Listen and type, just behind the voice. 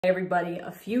Everybody,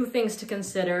 a few things to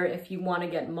consider if you want to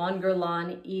get Mon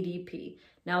Guerlain EDP.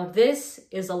 Now this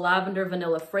is a lavender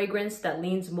vanilla fragrance that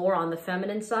leans more on the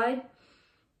feminine side.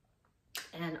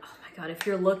 And oh my God, if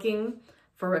you're looking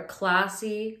for a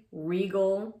classy,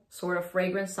 regal sort of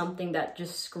fragrance, something that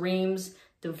just screams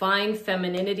divine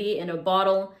femininity in a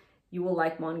bottle, you will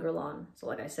like Mon Guerlain. So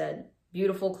like I said,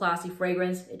 beautiful, classy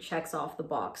fragrance. It checks off the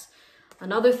box.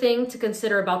 Another thing to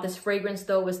consider about this fragrance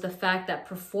though is the fact that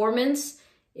performance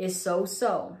is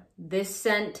so-so. This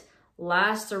scent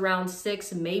lasts around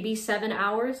 6, maybe 7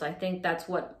 hours. I think that's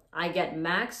what I get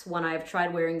max when I've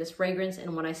tried wearing this fragrance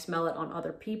and when I smell it on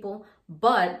other people.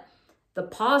 But the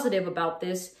positive about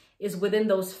this is within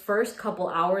those first couple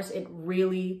hours, it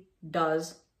really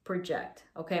does project.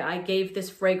 Okay, I gave this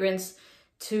fragrance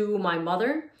to my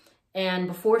mother, and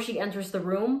before she enters the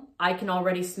room, I can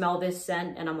already smell this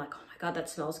scent and I'm like, oh my God, that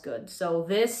smells good. So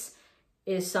this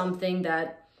is something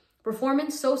that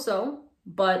performance so-so,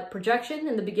 but projection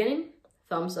in the beginning,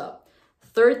 thumbs up.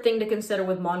 Third thing to consider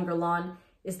with Mon Guerlain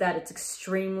is that it's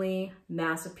extremely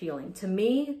mass appealing. To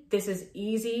me, this is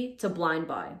easy to blind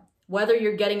buy. Whether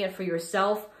you're getting it for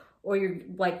yourself or you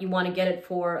want to get it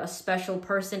for a special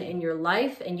person in your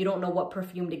life and you don't know what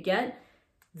perfume to get,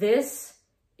 this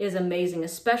is amazing.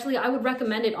 Especially, I would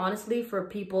recommend it honestly for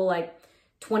people like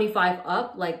 25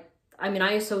 up.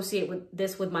 I associate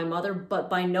this with my mother, but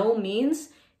by no means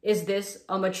is this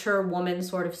a mature woman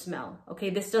sort of smell.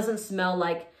 Okay, this doesn't smell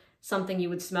like something you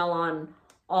would smell on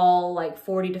all like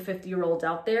 40 to 50-year-olds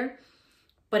out there,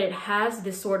 but it has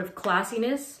this sort of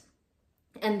classiness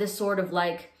and this sort of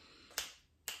like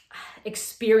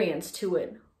experience to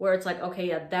it where it's like, okay,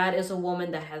 yeah, that is a woman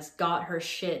that has got her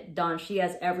shit done. She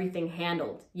has everything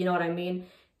handled. You know what I mean?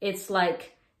 It's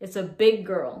like, it's a big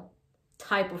girl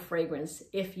type of fragrance,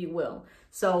 if you will.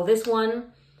 So this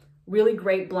one, really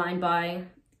great blind buy.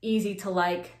 Easy to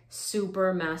like,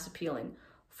 super mass appealing.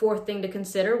 Fourth thing to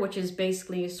consider, which is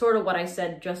basically sort of what I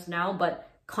said just now, but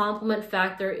compliment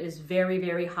factor is very,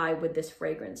 very high with this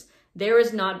fragrance. There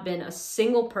has not been a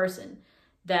single person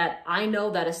that I know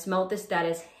that has smelled this that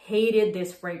has hated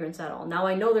this fragrance at all. Now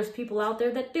I know there's people out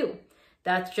there that do.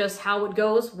 That's just how it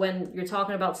goes when you're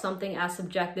talking about something as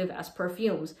subjective as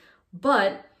perfumes.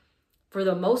 But for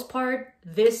the most part,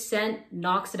 this scent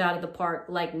knocks it out of the park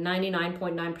like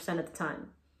 99.9% of the time.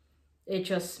 It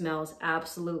just smells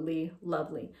absolutely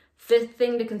lovely. Fifth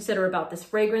thing to consider about this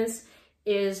fragrance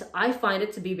is I find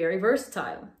it to be very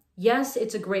versatile. Yes,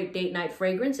 it's a great date night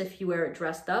fragrance if you wear it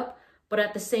dressed up, but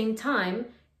at the same time,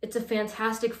 it's a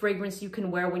fantastic fragrance you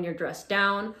can wear when you're dressed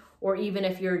down, or even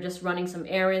if you're just running some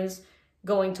errands,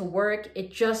 going to work.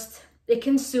 It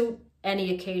can suit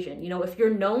any occasion. You know, if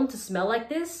you're known to smell like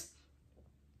this,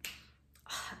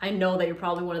 I know that you're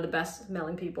probably one of the best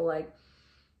smelling people like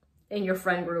in your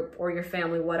friend group or your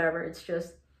family, whatever. It's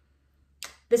just,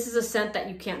 this is a scent that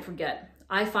you can't forget.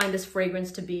 I find this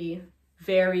fragrance to be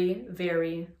very,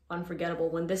 very unforgettable.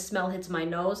 When this smell hits my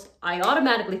nose, I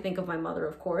automatically think of my mother,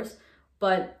 of course,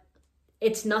 but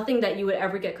it's nothing that you would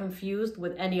ever get confused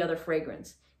with any other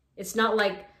fragrance. It's not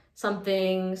like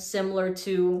something similar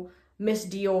to Miss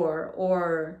Dior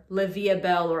or La Vie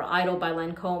Belle or Idol by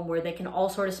Lancôme, where they can all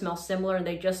sort of smell similar and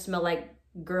they just smell like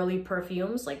girly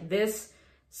perfumes. Like this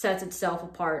sets itself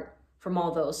apart from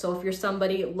all those. So if you're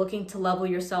somebody looking to level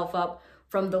yourself up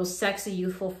from those sexy,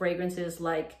 youthful fragrances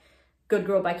like Good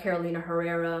Girl by Carolina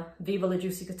Herrera, Viva La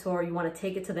Juicy Couture, you want to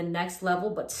take it to the next level,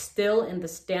 but still in the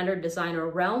standard designer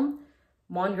realm,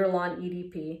 Mon Guerlain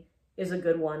EDP is a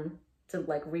good one to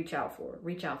like reach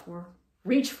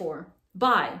for,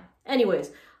 buy.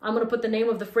 Anyways, I'm going to put the name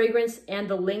of the fragrance and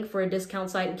the link for a discount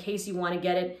site in case you want to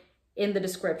get it in the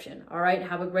description. All right,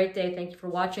 have a great day. Thank you for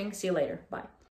watching. See you later. Bye.